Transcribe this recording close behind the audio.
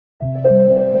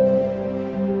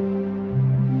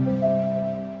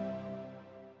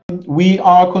we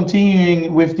are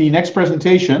continuing with the next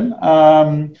presentation,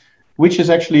 which is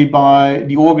actually by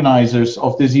the organizers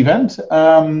of this event.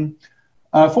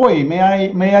 Foy,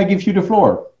 may I give you the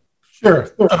floor? Sure.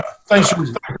 Thanks.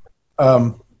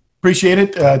 Appreciate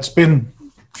it. It's been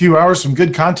a few hours, some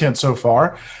good content so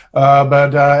far.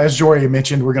 But as Jorij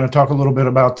mentioned, we're going to talk a little bit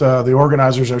about the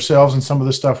organizers ourselves and some of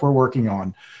the stuff we're working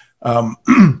on.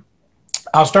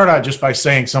 I'll start out just by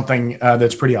saying something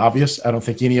that's pretty obvious. I don't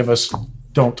think any of us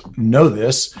don't know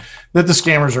this, that the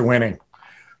scammers are winning.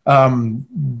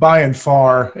 By and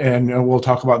far, and we'll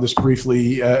talk about this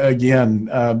briefly again,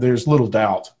 there's little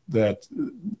doubt that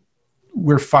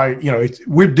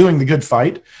we're doing the good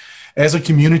fight as a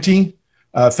community.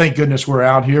 Thank goodness we're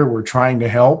out here. We're trying to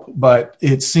help, but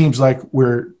it seems like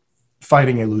we're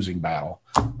fighting a losing battle.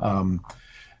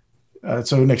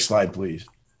 So next slide, please.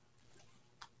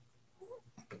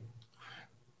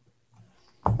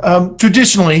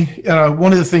 Traditionally,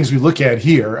 one of the things we look at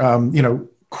here,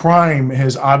 crime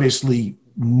has obviously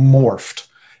morphed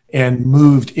and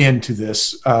moved into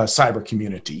this cyber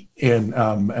community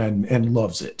and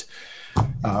loves it.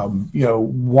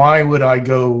 Why would I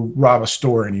go rob a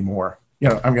store anymore?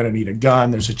 I'm going to need a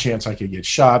gun. There's a chance I could get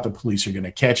shot. The police are going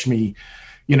to catch me.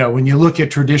 When you look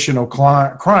at traditional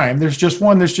crime, there's just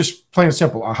plain and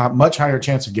simple, a much higher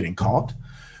chance of getting caught.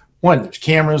 One, there's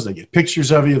cameras. They get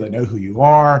pictures of you. They know who you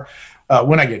are.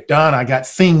 When I get done, I got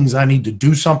things I need to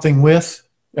do something with.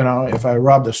 If I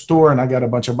robbed a store and I got a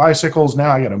bunch of bicycles,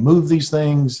 now I got to move these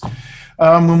things.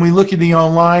 When we look at the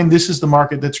online, this is the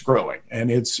market that's growing and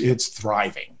it's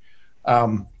thriving.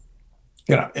 The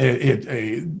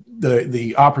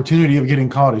opportunity of getting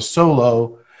caught is so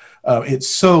low. It's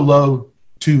so low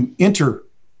to enter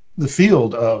the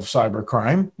field of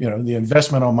cybercrime. The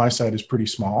investment on my side is pretty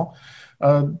small.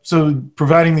 So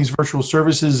providing these virtual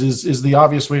services is the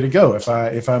obvious way to go if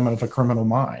I'm of a criminal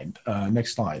mind.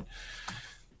 Next slide.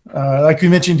 Like we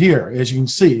mentioned here, as you can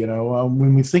see,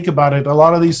 when we think about it, a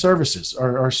lot of these services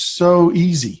are so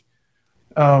easy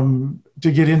to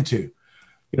get into.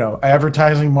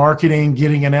 Advertising, marketing,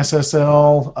 getting an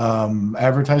SSL,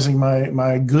 advertising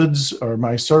my goods or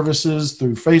my services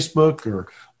through Facebook or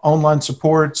online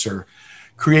supports, or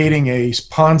creating a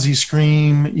Ponzi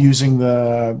scheme using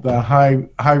the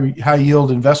high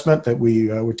yield investment that we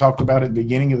talked about at the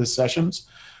beginning of the sessions,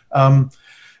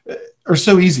 are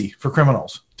so easy for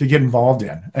criminals to get involved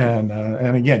in,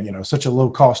 and again, such a low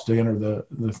cost to enter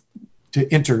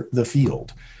the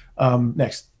field.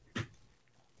 Next.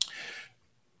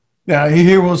 Now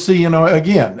here we'll see,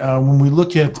 again, when we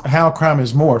look at how crime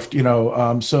has morphed,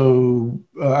 so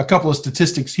a couple of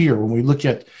statistics here. When we look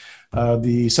at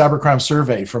the cybercrime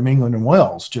survey from England and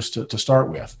Wales, just to start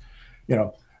with,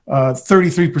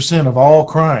 33% of all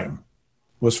crime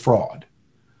was fraud.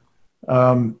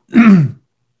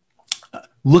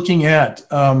 Looking at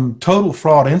total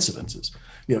fraud incidences,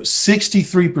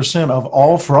 63% of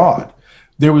all fraud,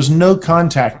 there was no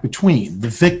contact between the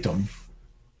victim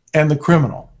and the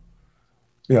criminal.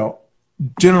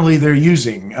 Generally they're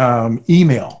using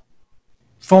email,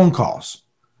 phone calls,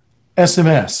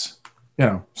 SMS,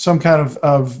 some kind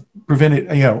of prevented,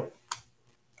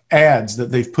 ads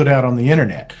that they've put out on the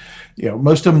internet.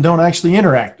 Most of them don't actually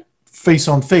interact face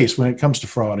on face when it comes to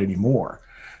fraud anymore.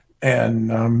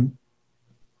 And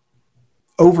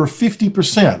over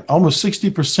 50%, almost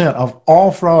 60% of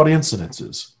all fraud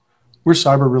incidences were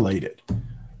cyber related.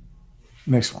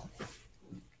 Next one.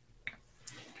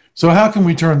 So how can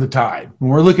we turn the tide?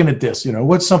 When we're looking at this,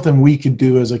 what's something we could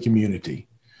do as a community?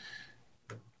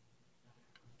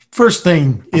 First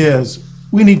thing is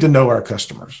we need to know our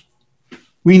customers.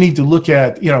 We need to look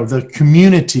at, the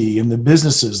community and the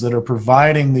businesses that are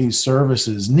providing these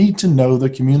services need to know the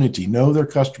community, know their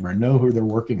customer, know who they're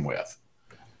working with.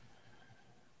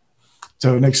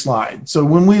 So next slide. So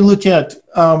when we look at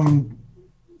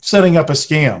setting up a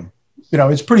scam,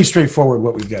 it's pretty straightforward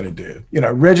what we've got to do.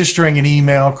 Registering an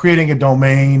email, creating a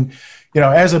domain.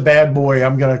 As a bad boy,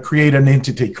 I'm going to create an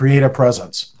entity, create a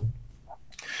presence.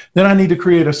 Then I need to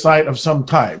create a site of some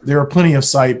type. There are plenty of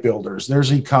site builders.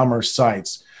 There's e-commerce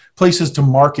sites, places to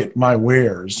market my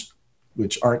wares,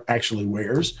 which aren't actually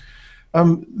wares.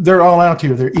 They're all out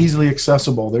here. They're easily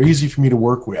accessible. They're easy for me to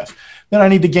work with. Then I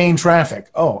need to gain traffic.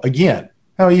 Oh, again,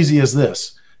 how easy is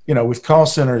this? With call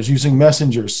centers, using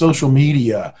messengers, social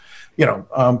media,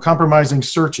 compromising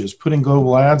searches, putting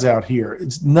global ads out here.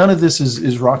 None of this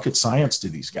is rocket science to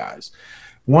these guys.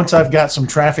 Once I've got some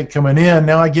traffic coming in,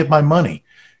 now I get my money.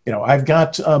 I've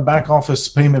got back office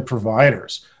payment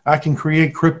providers. I can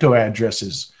create crypto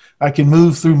addresses. I can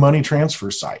move through money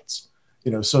transfer sites.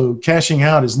 So cashing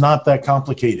out is not that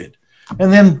complicated.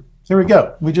 And then there we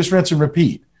go. We just rinse and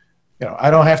repeat.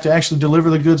 I don't have to actually deliver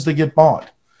the goods that get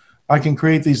bought. I can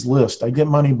create these lists. I get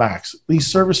money backs. These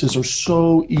services are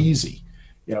so easy.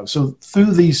 So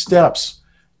through these steps,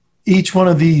 each one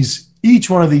of these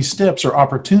steps are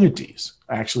opportunities,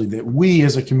 actually, that we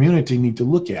as a community need to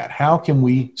look at. How can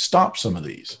we stop some of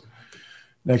these?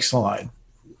 Next slide.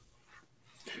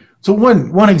 So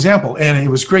one example, and it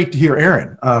was great to hear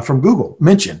Aaron from Google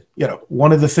mention,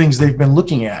 one of the things they've been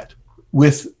looking at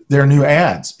with their new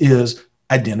ads is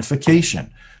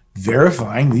identification,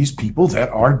 verifying these people that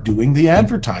are doing the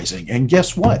advertising. And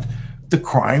guess what? The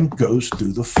crime goes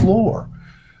through the floor.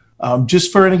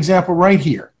 Just for an example right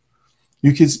here,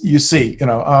 you see,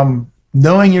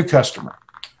 knowing your customer.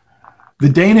 The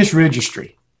Danish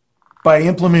registry, by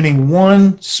implementing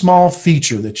one small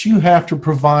feature that you have to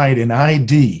provide an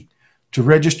ID to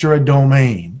register a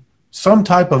domain, some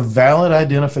type of valid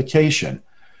identification,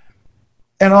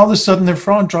 and all of a sudden their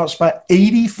fraud drops by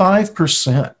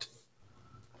 85%.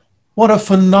 What a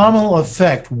phenomenal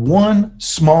effect one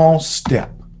small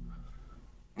step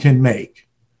can make.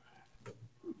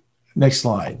 Next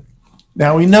slide.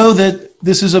 Now we know that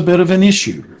this is a bit of an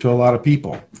issue to a lot of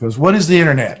people, because what is the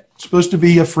internet? It's supposed to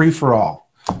be a free-for-all.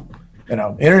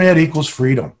 Internet equals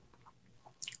freedom.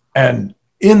 And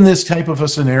in this type of a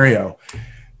scenario,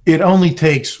 it only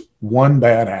takes one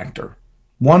bad actor.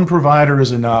 One provider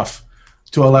is enough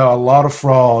to allow a lot of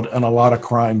fraud and a lot of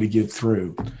crime to get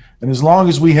through. And as long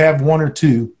as we have one or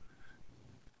two,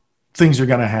 things are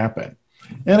going to happen.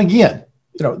 And again,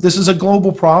 this is a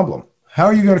global problem. How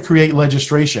are you going to create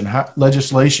legislation? How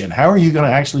are you going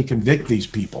to actually convict these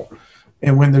people?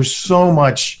 And when there's so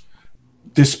much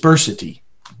dispersity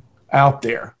out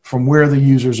there from where the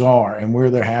users are and where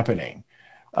they're happening.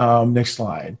 Next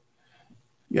slide.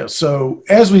 So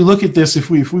as we look at this, if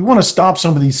we want to stop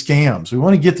some of these scams, we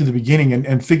want to get to the beginning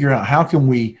and figure out how can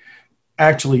we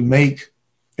actually make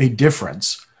a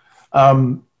difference.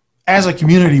 As a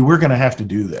community, we're going to have to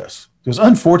do this because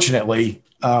unfortunately,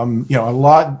 a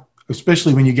lot,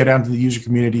 especially when you get out into the user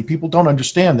community, people don't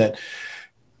understand that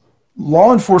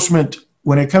law enforcement,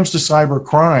 when it comes to cyber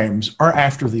crimes, are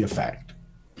after the effect.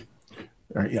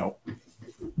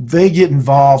 They get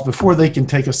involved before they can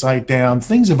take a site down.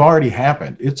 Things have already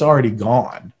happened. It's already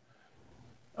gone.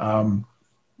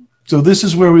 So this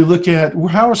is where we look at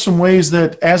how are some ways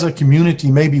that as a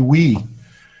community, maybe we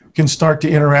can start to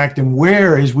interact, and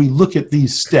where as we look at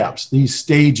these steps, these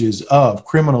stages of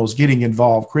criminals getting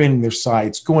involved, creating their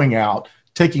sites, going out,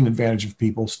 taking advantage of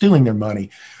people, stealing their money,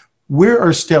 where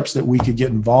are steps that we could get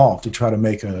involved to try to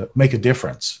make a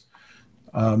difference?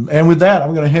 And with that,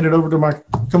 I'm going to hand it over to my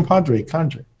compadre,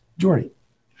 Jorij.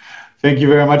 Thank you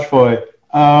very much, Foy.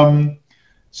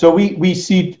 So we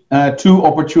see two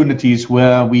opportunities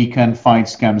where we can fight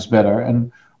scams better.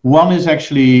 And one is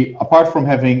actually, apart from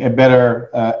having a better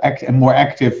and more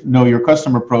active know your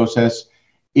customer process,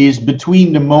 is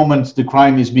between the moment the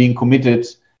crime is being committed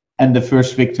and the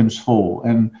first victims fall.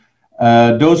 And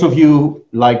those of you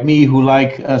like me who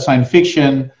like science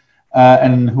fiction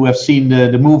and who have seen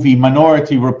the movie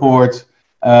Minority Report,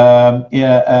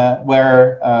 where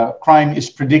crime is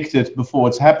predicted before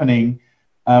it's happening,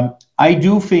 I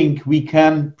do think we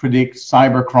can predict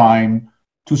cybercrime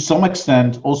to some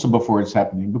extent also before it's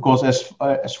happening, because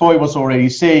as Foy was already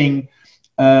saying,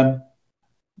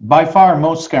 by far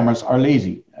most scammers are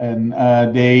lazy, and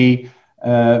they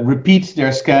repeat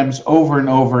their scams over and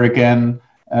over again.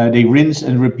 They rinse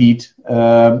and repeat,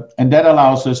 and that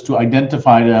allows us to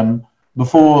identify them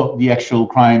before the actual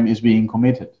crime is being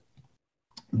committed.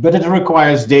 But it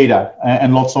requires data,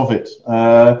 and lots of it,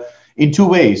 in two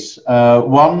ways.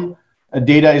 One,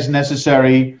 data is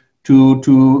necessary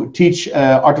to teach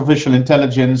artificial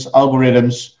intelligence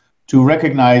algorithms to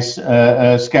recognize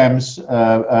scams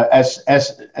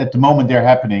as at the moment they're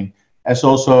happening, as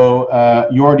also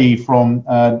Jorij from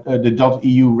the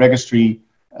 .eu registry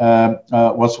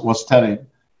was telling.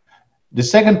 The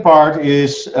second part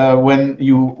is when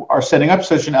you are setting up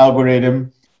such an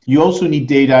algorithm, you also need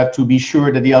data to be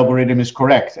sure that the algorithm is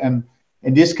correct. And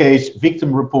in this case,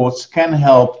 victim reports can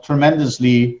help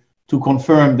tremendously to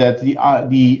confirm that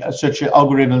such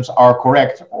algorithms are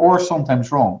correct or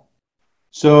sometimes wrong.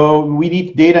 So we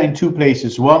need data in two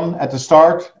places: one at the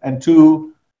start, and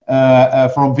two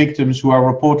from victims who are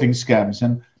reporting scams.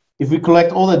 And if we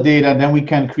collect all that data, then we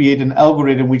can create an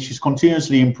algorithm which is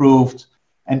continuously improved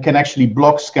and can actually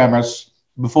block scammers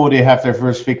before they have their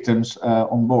first victims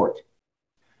on board.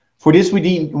 For this, we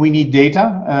need data,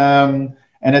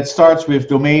 and it starts with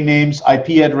domain names,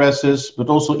 IP addresses, but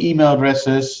also email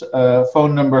addresses,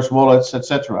 phone numbers, wallets,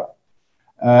 etc.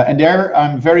 And there,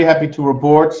 I'm very happy to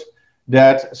report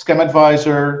that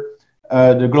ScamAdviser,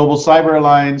 the Global Cyber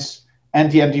Alliance,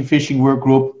 and the Anti-Phishing Work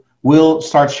Group will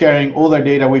start sharing all their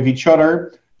data with each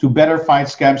other to better fight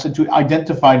scams and to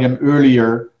identify them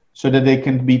earlier so that they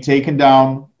can be taken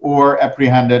down or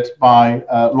apprehended by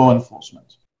law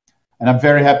enforcement. And I'm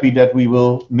very happy that we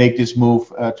will make this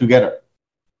move together.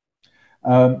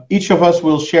 Each of us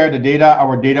will share the data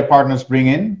our data partners bring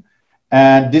in,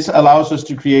 and this allows us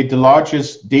to create the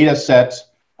largest data set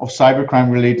of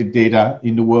cybercrime-related data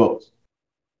in the world.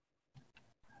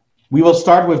 We will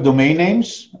start with domain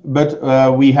names,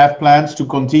 but we have plans to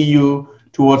continue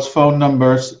towards phone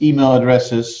numbers, email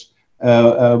addresses,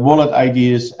 wallet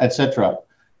IDs, etc.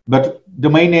 But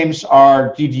domain names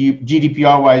are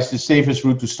GDPR-wise the safest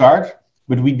route to start,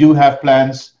 but we do have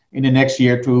plans in the next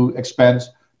year to expand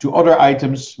to other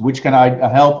items which can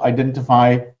help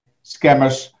identify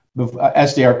scammers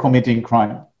as they are committing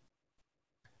crime.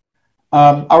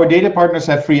 Our data partners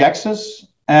have free access,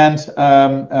 and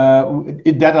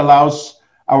that allows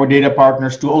our data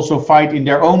partners to also fight in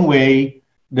their own way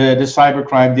the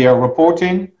cybercrime they are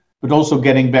reporting, but also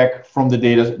getting back from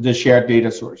the shared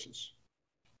data sources.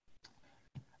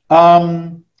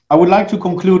 I would like to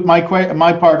conclude my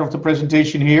part of the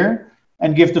presentation here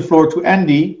and give the floor to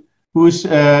Andy, who is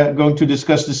going to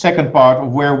discuss the second part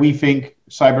of where we think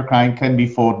cybercrime can be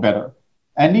fought better.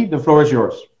 Andy, the floor is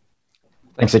yours.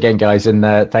 Thanks again, guys, and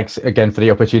thanks again for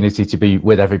the opportunity to be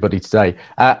with everybody today.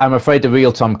 I'm afraid the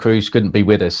real Tom Cruise couldn't be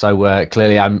with us, so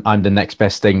clearly I'm the next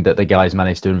best thing that the guys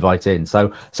managed to invite in.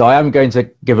 So I am going to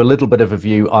give a little bit of a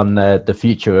view on the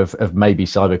future of maybe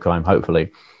cybercrime,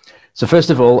 hopefully. So first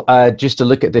of all, just to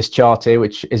look at this chart here,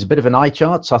 which is a bit of an eye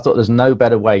chart. So I thought there's no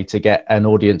better way to get an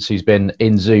audience who's been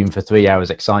in Zoom for 3 hours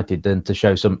excited than to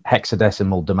show some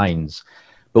hexadecimal domains.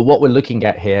 But what we're looking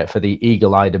at here for the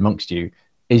eagle-eyed amongst you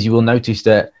is you will notice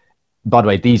that, by the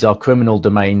way, these are criminal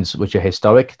domains which are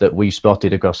historic that we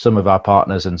spotted across some of our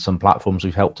partners and some platforms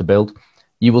we've helped to build.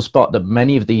 You will spot that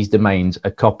many of these domains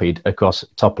are copied across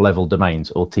top-level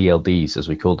domains, or TLDs as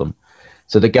we call them.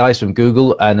 So the guys from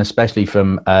Google, and especially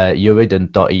from Jorij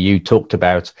and .eu, talked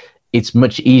about it's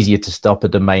much easier to stop a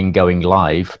domain going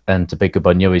live, and to pick up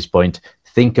on Jorij's point,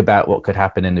 think about what could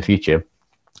happen in the future,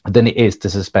 than it is to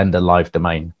suspend a live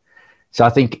domain. So I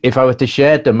think if I were to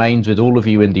share domains with all of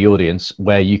you in the audience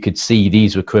where you could see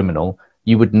these were criminal,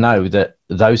 you would know that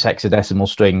those hexadecimal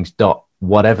strings dot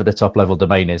whatever the top level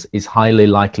domain is highly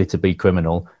likely to be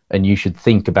criminal, and you should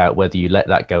think about whether you let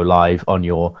that go live on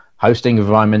your hosting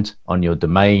environment, on your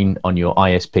domain, on your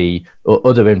ISP, or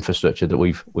other infrastructure that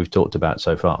we've talked about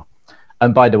so far.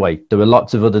 And by the way, there are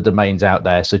lots of other domains out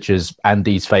there, such as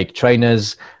Andy's fake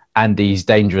trainers, Andy's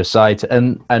dangerous site,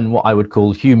 and what I would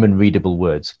call human readable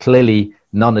words. Clearly,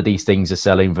 none of these things are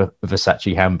selling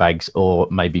Versace handbags or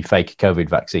maybe fake COVID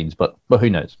vaccines, but who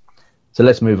knows? So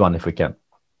let's move on if we can,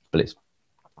 please.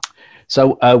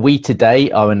 So we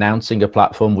today are announcing a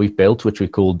platform we've built, which we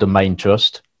call Domain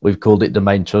Trust. We've called it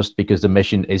Domain Trust because the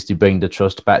mission is to bring the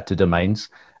trust back to domains.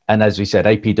 And as we said,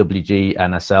 APWG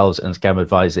and ourselves and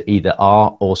ScamAdviser either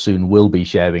are or soon will be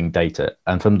sharing data.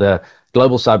 And from the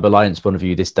Global Cyber Alliance point of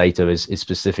view, this data is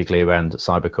specifically around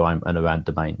cybercrime and around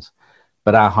domains.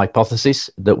 But our hypothesis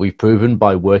that we've proven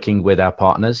by working with our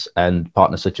partners, and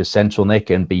partners such as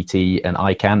CentralNIC and BT and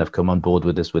ICANN have come on board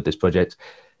with us with this project,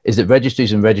 is that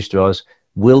registries and registrars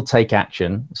will take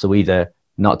action. So either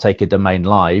not take a domain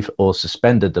live or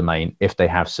suspend a domain if they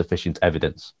have sufficient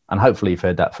evidence. And hopefully you've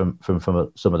heard that from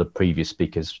some of the previous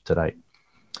speakers today.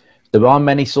 There are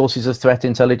many sources of threat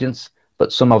intelligence,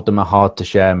 but some of them are hard to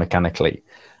share mechanically.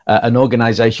 An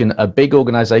organization, a big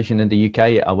organization in the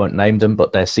UK, I won't name them,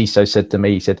 but their CISO said to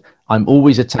me, he said, I'm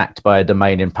always attacked by a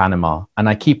domain in Panama, and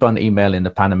I keep on emailing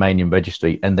the Panamanian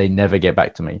registry and they never get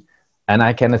back to me. And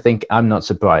I kind of think, I'm not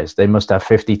surprised. They must have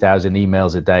 50,000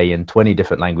 emails a day in 20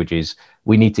 different languages.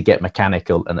 We need to get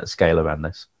mechanical and at scale around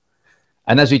this.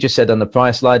 And as we just said on the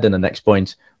prior slide and the next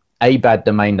point,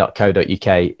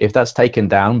 abaddomain.co.uk, if that's taken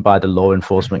down by the law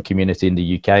enforcement community in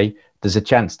the UK, there's a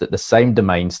chance that the same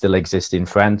domain still exists in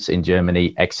France, in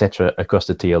Germany, etc., across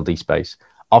the TLD space,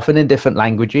 often in different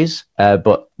languages,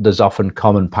 but there's often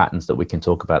common patterns that we can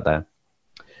talk about there.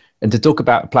 And to talk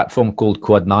about a platform called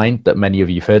Quad9 that many of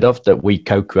you have heard of, that we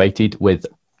co-created with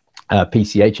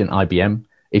PCH and IBM.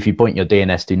 If you point your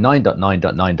DNS to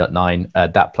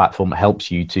 9.9.9.9, that platform helps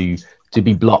you to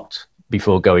be blocked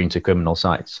before going to criminal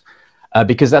sites.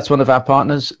 Because that's one of our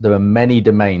partners. There are many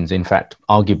domains, in fact,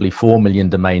 arguably 4 million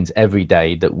domains every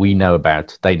day that we know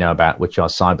about, they know about, which are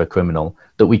cyber criminal,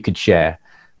 that we could share.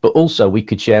 But also we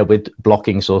could share with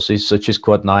blocking sources such as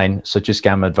Quad9, such as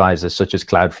ScamAdviser, such as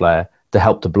Cloudflare, to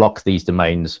help to block these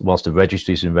domains whilst the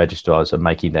registries and registrars are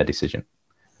making their decision.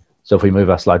 So if we move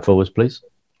our slide forwards, please.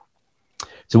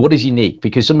 So what is unique?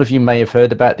 Because some of you may have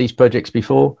heard about these projects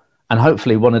before, and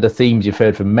hopefully one of the themes you've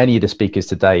heard from many of the speakers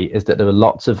today is that there are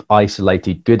lots of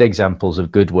isolated good examples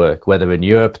of good work, whether in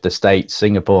Europe, the States,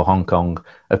 Singapore, Hong Kong,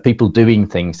 of people doing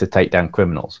things to take down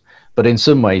criminals. But in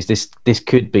some ways, this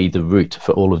could be the route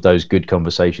for all of those good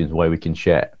conversations where we can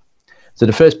share. So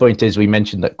the first point is we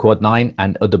mentioned that Quad9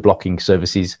 and other blocking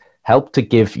services help to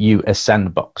give you a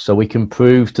sandbox so we can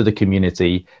prove to the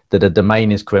community that a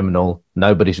domain is criminal,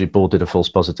 nobody's reported a false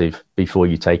positive before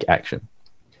you take action.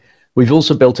 We've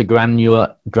also built a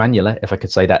granular, if I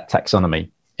could say that, taxonomy.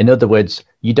 In other words,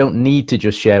 you don't need to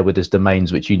just share with us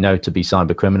domains which you know to be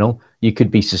cyber criminal. You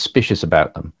could be suspicious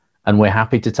about them. And we're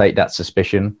happy to take that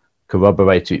suspicion,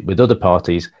 corroborate it with other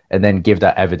parties, and then give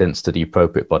that evidence to the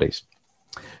appropriate bodies.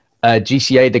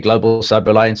 GCA, the Global Cyber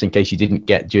Alliance, in case you didn't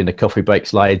get during the coffee break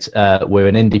slides, we're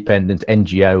an independent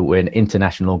NGO, we're an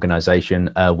international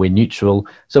organization, we're neutral.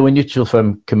 So we're neutral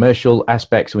from commercial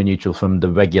aspects, we're neutral from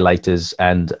the regulators,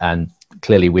 and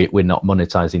clearly we're not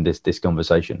monetizing this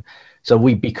conversation. So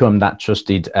we become that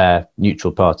trusted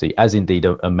neutral party, as indeed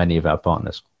are many of our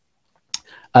partners.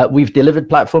 We've delivered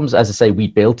platforms. As I say, we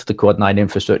built the Quad9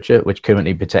 infrastructure, which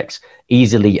currently protects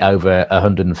easily over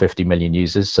 150 million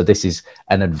users. So this is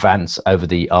an advance over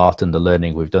the art and the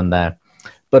learning we've done there.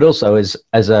 But also as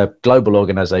a global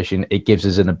organization, it gives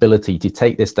us an ability to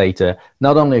take this data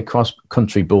not only across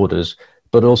country borders,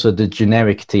 but also the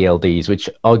generic TLDs, which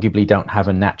arguably don't have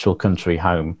a natural country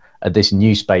home at this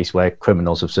new space where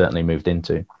criminals have certainly moved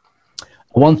into.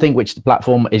 One thing which the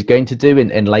platform is going to do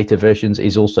in later versions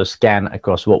is also scan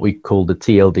across what we call the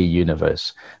TLD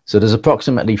universe. So there's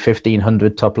approximately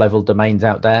 1,500 top-level domains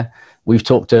out there. We've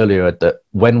talked earlier that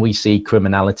when we see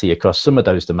criminality across some of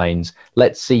those domains,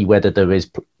 let's see whether there is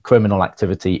criminal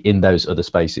activity in those other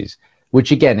spaces,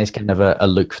 which again is kind of a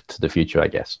look to the future, I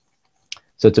guess.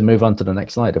 So to move on to the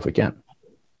next slide, if we can.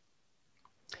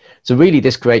 So really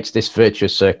this creates this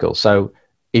virtuous circle. So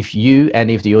if you,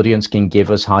 any of the audience, can give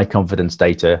us high confidence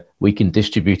data, we can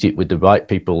distribute it with the right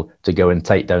people to go and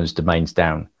take those domains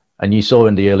down. And you saw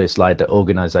in the earlier slide that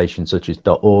organizations such as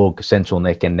 .org,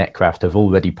 CentralNIC and Netcraft have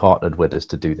already partnered with us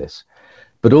to do this.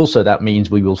 But also that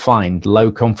means we will find low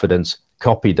confidence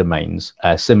copy domains,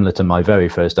 similar to my very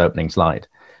first opening slide.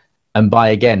 And by,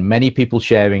 again, many people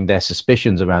sharing their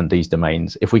suspicions around these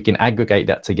domains, if we can aggregate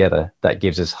that together, that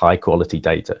gives us high quality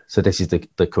data. So this is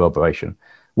the corroboration,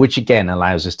 which again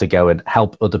allows us to go and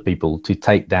help other people to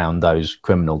take down those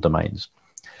criminal domains.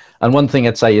 And one thing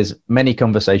I'd say is many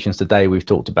conversations today, we've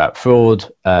talked about fraud.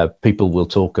 People will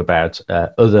talk about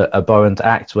other abhorrent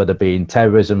acts, whether being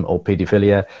terrorism or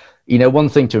paedophilia. You know, one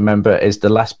thing to remember is the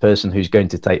last person who's going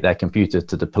to take their computer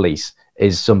to the police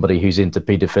is somebody who's into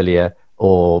paedophilia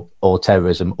or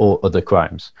terrorism or other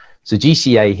crimes. So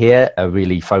GCA here are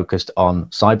really focused on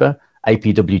cyber.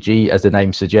 APWG, as the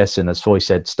name suggests, and as Foy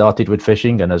said, started with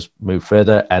phishing and has moved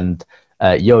further. And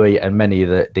Jorij and many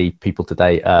of the people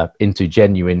today are into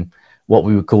genuine, what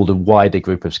we would call the wider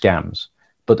group of scams.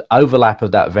 But overlap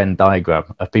of that Venn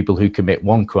diagram of people who commit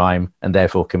one crime and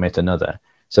therefore commit another.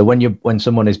 So when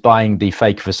someone is buying the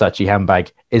fake Versace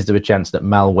handbag, is there a chance that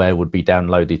malware would be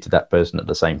downloaded to that person at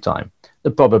the same time? The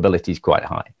probability is quite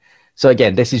high. So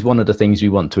again, this is one of the things we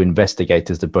want to investigate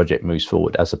as the project moves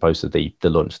forward, as opposed to the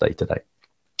launch day today.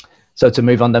 So to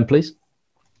move on then, please.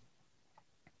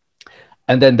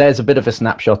 And then there's a bit of a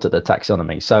snapshot at the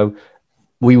taxonomy. So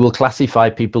we will classify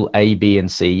people A, B,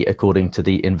 and C according to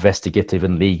the investigative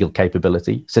and legal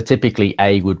capability. So typically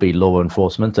A would be law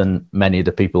enforcement, and many of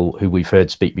the people who we've heard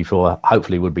speak before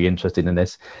hopefully would be interested in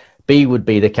this. B would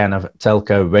be the kind of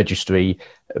telco registry,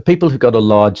 people who got a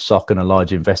large SOC and a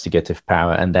large investigative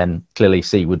power, and then clearly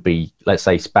C would be, let's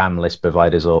say, spam list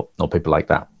providers or people like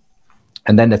that.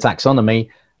 And then the taxonomy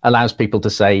allows people to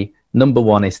say, number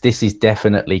one is this is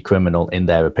definitely criminal in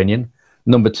their opinion.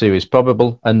 Number two is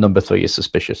probable, and number three is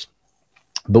suspicious.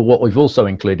 But what we've also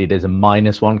included is a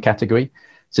 -1 category.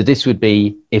 So this would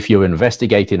be if you're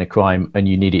investigating a crime and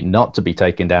you need it not to be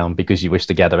taken down because you wish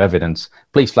to gather evidence,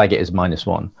 please flag it as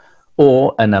 -1.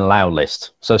 Or an allow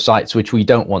list, so sites which we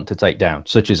don't want to take down,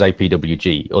 such as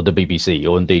APWG or the BBC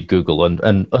or indeed Google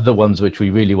and other ones which we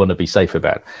really want to be safe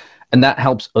about. And that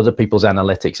helps other people's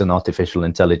analytics and artificial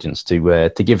intelligence to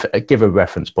give a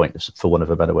reference point, for want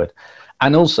of a better word.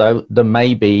 And also there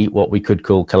may be what we could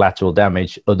call collateral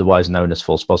damage, otherwise known as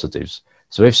false positives.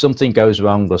 So if something goes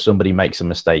wrong or somebody makes a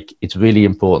mistake, it's really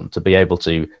important to be able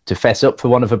to fess up, for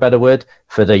want of a better word,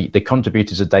 for the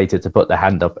contributors of data to put their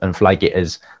hand up and flag it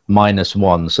as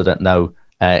 -1 so that no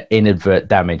inadvertent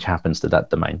damage happens to that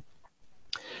domain.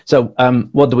 So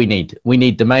what do we need? We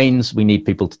need domains. We need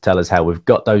people to tell us how we've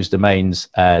got those domains,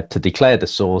 to declare the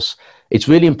source. It's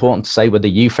really important to say whether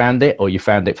you found it or you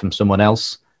found it from someone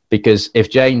else, because if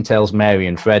Jane tells Mary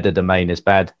and Fred a domain is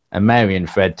bad, and Mary and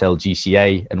Fred tell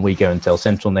GCA, and we go and tell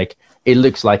CentralNIC, it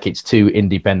looks like it's two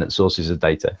independent sources of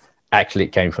data. Actually,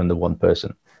 it came from the one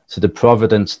person. So the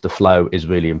provenance, the flow is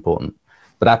really important.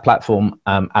 But our platform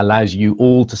allows you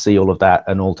all to see all of that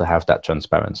and all to have that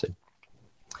transparency.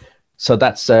 So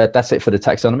that's it for the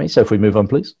taxonomy. So if we move on,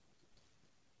 please.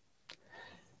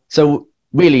 So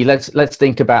really, let's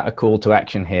think about a call to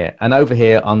action here. And over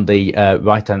here on the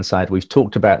right-hand side, we've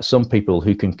talked about some people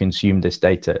who can consume this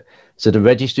data. So the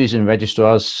registries and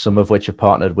registrars, some of which are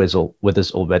partnered with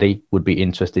us already, would be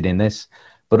interested in this.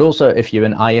 But also, if you're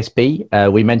an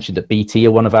ISP, we mentioned that BT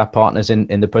are one of our partners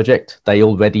in the project. They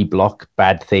already block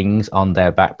bad things on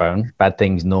their backbone, bad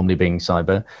things normally being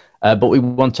cyber. But we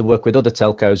want to work with other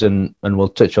telcos, and we'll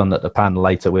touch on the panel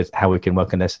later with how we can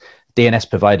work on this. DNS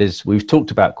providers, we've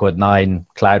talked about Quad9,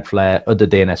 Cloudflare, other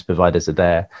DNS providers are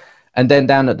there. And then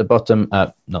down at the bottom,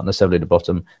 not necessarily the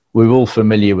bottom, we're all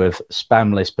familiar with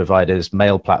spam list providers,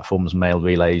 mail platforms, mail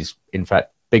relays, in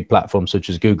fact, big platforms such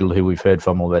as Google, who we've heard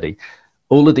from already.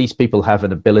 All of these people have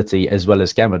an ability, as well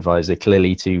as ScamAdviser,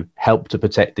 clearly to help to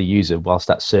protect the user whilst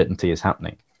that certainty is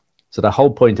happening. So the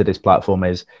whole point of this platform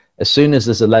is, as soon as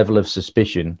there's a level of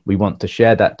suspicion, we want to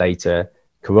share that data,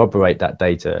 corroborate that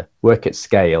data, work at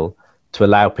scale to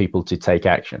allow people to take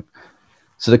action.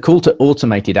 So the call to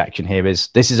automated action here is,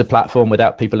 this is a platform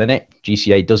without people in it.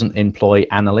 GCA doesn't employ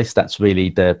analysts. That's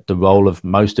really the role of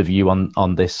most of you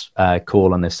on this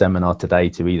call, on this seminar today,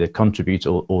 to either contribute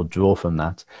or draw from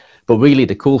that. But really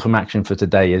the call from action for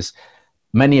today is,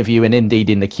 many of you, and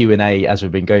indeed in the Q&A as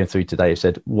we've been going through today, have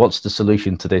said, what's the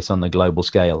solution to this on the global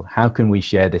scale? How can we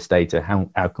share this data?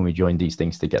 How can we join these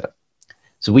things together?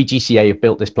 So we, GCA, have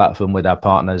built this platform with our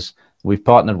partners. We've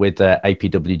partnered with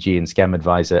APWG and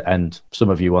ScamAdviser, and some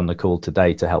of you on the call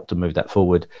today to help to move that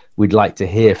forward. We'd like to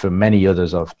hear from many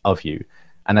others of you.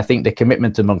 And I think the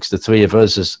commitment amongst the three of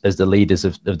us as the leaders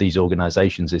of these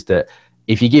organizations is that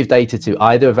if you give data to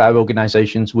either of our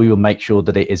organizations, we will make sure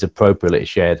that it is appropriately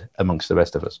shared amongst the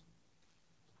rest of us.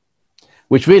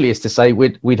 Which really is to say,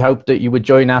 we'd hope that you would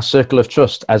join our circle of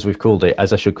trust, as we've called it,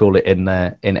 as I should call it in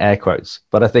air quotes.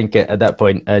 But I think at that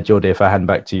point, Jorij, if I hand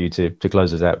back to you to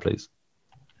close us out, please.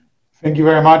 Thank you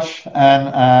very much.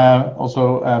 And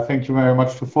also thank you very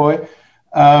much to Foy.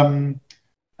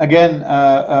 Again,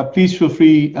 please feel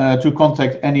free to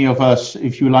contact any of us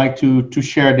if you like to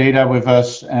share data with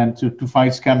us and to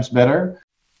fight scams better.